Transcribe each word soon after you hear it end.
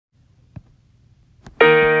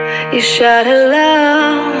You shout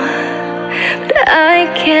hello, but I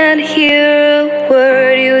can't hear a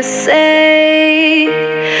word you say.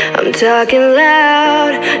 I'm talking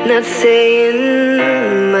loud, not saying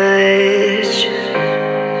much.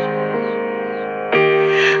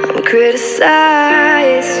 I'm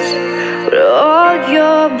criticized, but all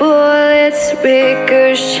your bullets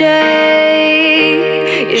ricochet.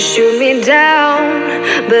 You shoot me down,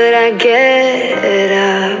 but I get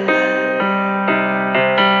up.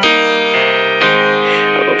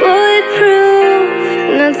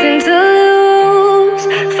 Nothing to lose.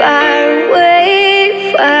 Fire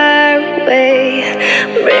away,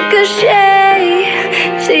 ricochet.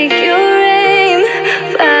 Take your aim.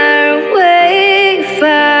 Fire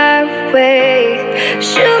away.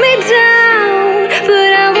 Shoot me down,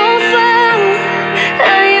 but I won't fall. I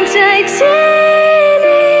am titanium.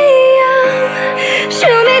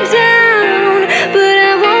 Shoot me down, but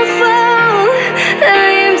I won't fall. I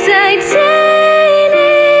am titanium.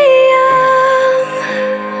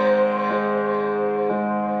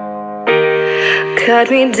 Cut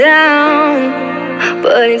me down,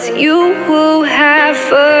 but it's you who have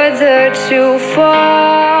further to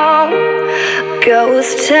fall.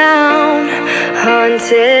 Ghost town,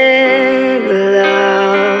 haunted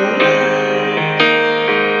love.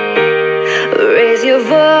 Raise your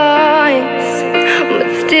voice, but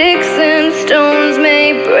sticks and stones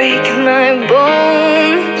may break my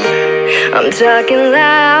bones. I'm talking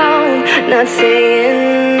loud, not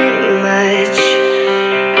saying much.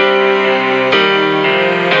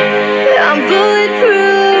 I'm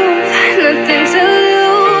bulletproof, nothing to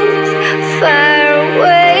lose. Fire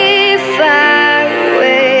away,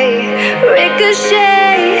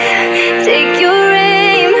 ricochet. Take your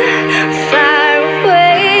aim. Fire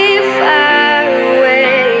away.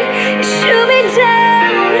 Shoot me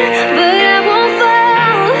down, but I won't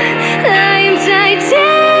fall. I am titanium.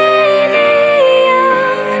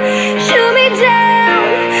 Shoot me down,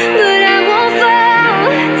 but I won't fall.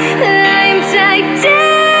 I am titanium.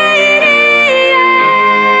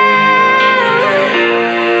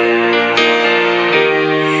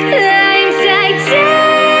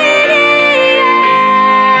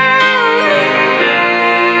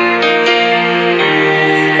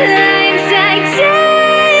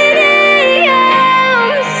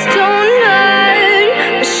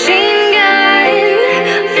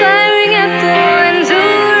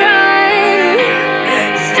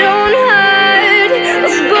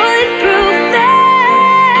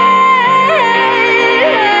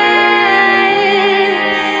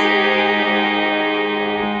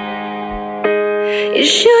 You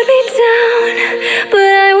shoot me down, but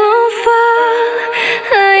I won't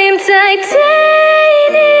fall. I am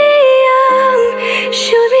titanium.